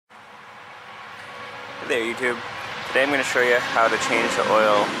there YouTube. Today I'm going to show you how to change the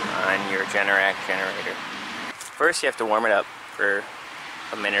oil on your Generac generator. First you have to warm it up for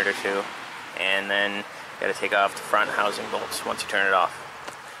a minute or two, and then you got to take off the front housing bolts once you turn it off.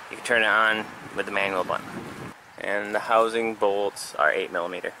 You can turn it on with the manual button. And the housing bolts are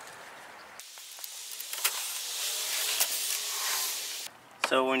 8mm.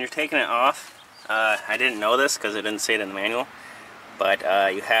 So when you're taking it off, I didn't know this because it didn't say it in the manual, but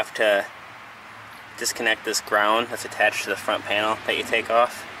you have to disconnect this ground that's attached to the front panel that you take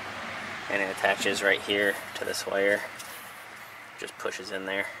off, and it attaches right here to this wire. Just pushes in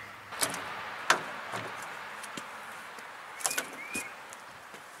there.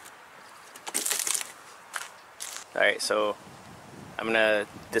 Alright, so I'm going to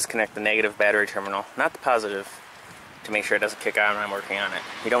disconnect the negative battery terminal, not the positive, to make sure it doesn't kick on when I'm working on it.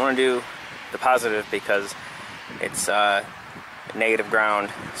 You don't want to do the positive because it's negative ground,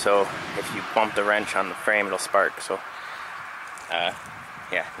 so if you bump the wrench on the frame it'll spark, so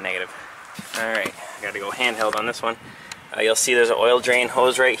yeah, negative. Alright, I gotta go handheld on this one. You'll see there's an oil drain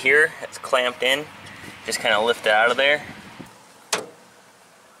hose right here. It's clamped in. Just kind of lift it out of there. And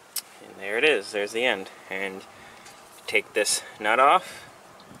there it is, there's the end. And take this nut off,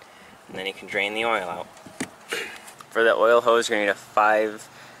 and then you can drain the oil out. For the oil hose, you're going to need a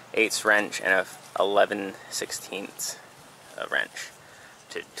 5/8 wrench and a 11/16 wrench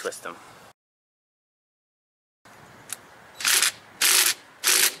to twist them.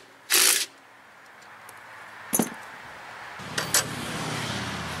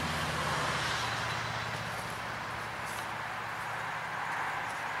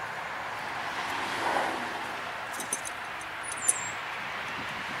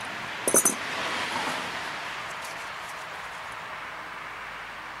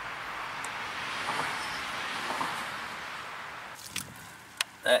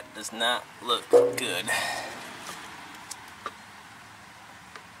 That does not look good.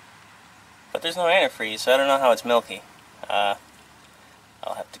 But there's no antifreeze, so I don't know how it's milky. I'll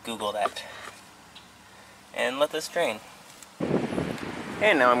have to Google that. And let this drain.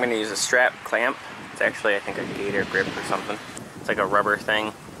 And now I'm going to use a strap clamp. It's actually, I think, a gator grip or something. It's like a rubber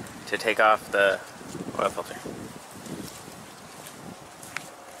thing to take off the oil filter.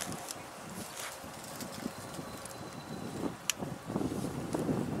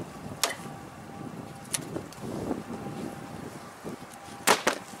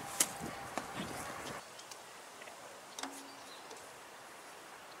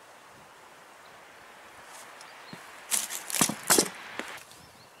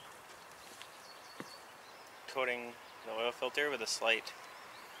 Coating the oil filter with a slight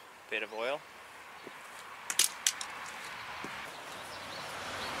bit of oil.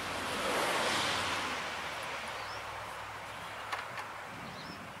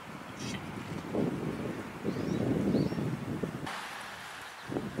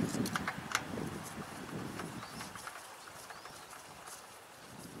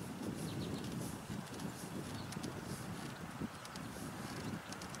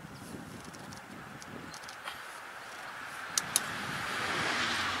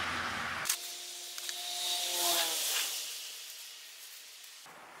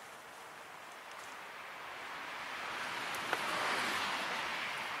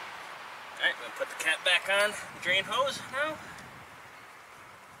 Alright, I'm going to put the cap back on the drain hose now.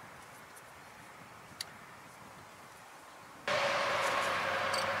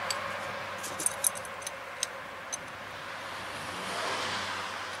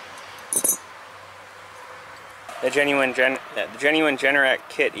 The genuine Generac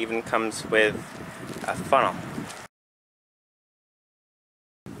kit even comes with a funnel.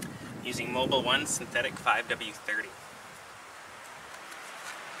 Using Mobil 1 synthetic 5W30.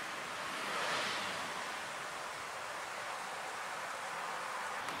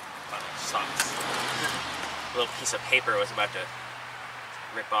 Sucks. A little piece of paper was about to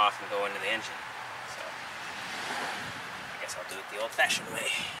rip off and go into the engine, so I guess I'll do it the old-fashioned way.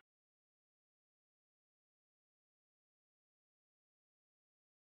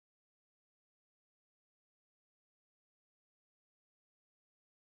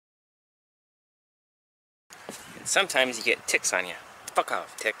 And sometimes you get ticks on you. Fuck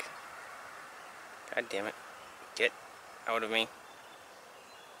off, tick. God damn it. Get out of me.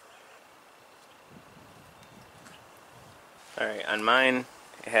 Alright, on mine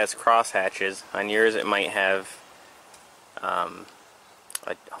it has cross hatches. On yours it might have a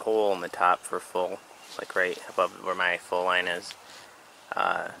hole in the top for full, like right above where my full line is.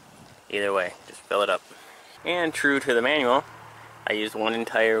 Either way, just fill it up. And true to the manual, I used one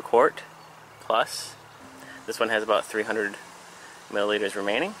entire quart plus. This one has about 300 milliliters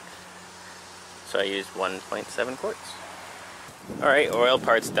remaining. so I used 1.7 quarts. Alright, oil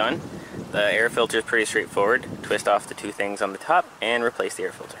part's done. The air filter is pretty straightforward. Twist off the two things on the top and replace the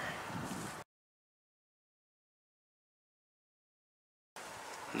air filter.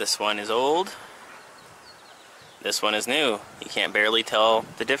 This one is old. This one is new. You can't barely tell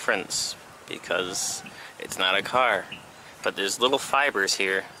the difference because it's not a car. But there's little fibers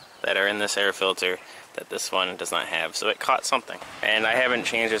here that are in this air filter that this one does not have, so it caught something. And I haven't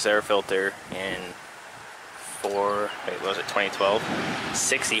changed this air filter in what was it, 2012?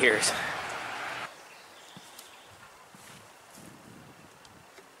 6 years.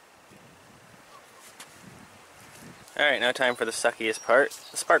 Alright, now time for the suckiest part,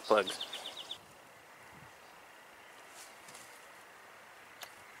 the spark plugs.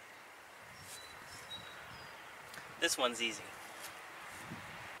 This one's easy.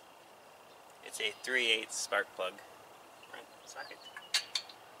 It's a 3/8 spark plug. Right, socket.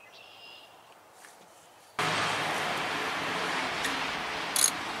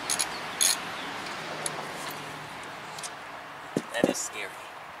 That is scary.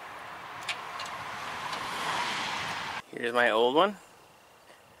 Here's my old one.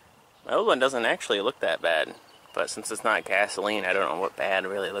 My old one doesn't actually look that bad, but since it's not gasoline, I don't know what bad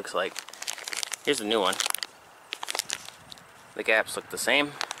really looks like. Here's the new one. The gaps look the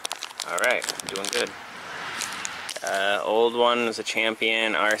same. Alright, doing good. Old one is a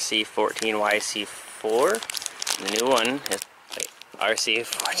Champion RC14YC4. The new one is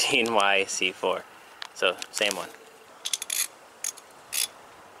RC14YC4. So, same one.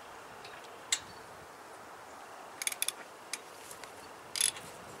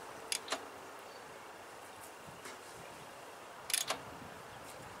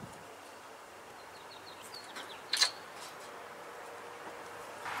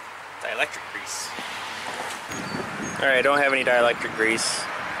 Dielectric grease. Alright, I don't have any dielectric grease,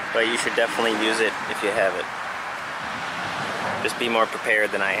 but you should definitely use it if you have it. Just be more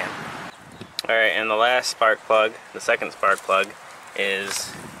prepared than I am. Alright, and the last spark plug, the second spark plug,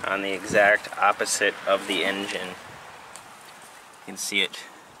 is on the exact opposite of the engine. You can see it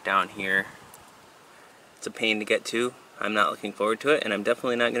down here. It's a pain to get to. I'm not looking forward to it, and I'm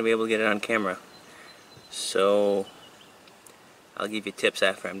definitely not going to be able to get it on camera. So, I'll give you tips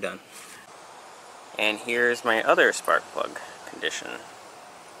after I'm done. And here's my other spark plug condition.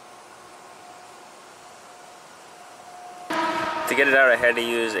 To get it out, I had to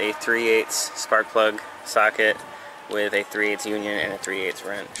use a 3/8 spark plug socket with a 3/8 union and a 3/8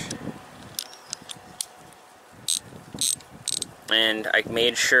 wrench. And I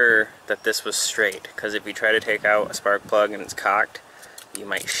made sure that this was straight, because if you try to take out a spark plug and it's cocked, you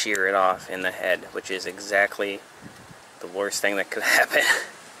might shear it off in the head, which is exactly the worst thing that could happen.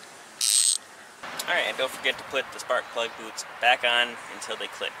 Alright, and don't forget to put the spark plug boots back on until they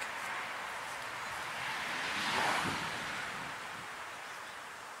click.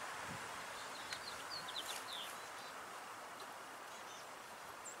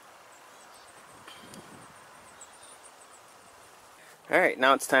 Alright,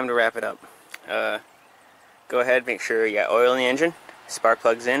 now it's time to wrap it up. Go ahead, make sure you got oil in the engine, spark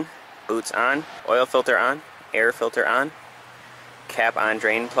plugs in, boots on, oil filter on, air filter on, cap on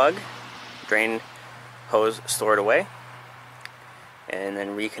drain plug, drain hose stored away, and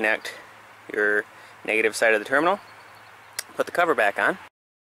then reconnect your negative side of the terminal. Put the cover back on.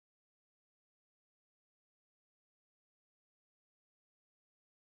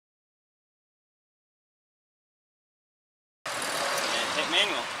 And hit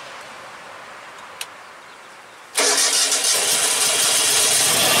manual.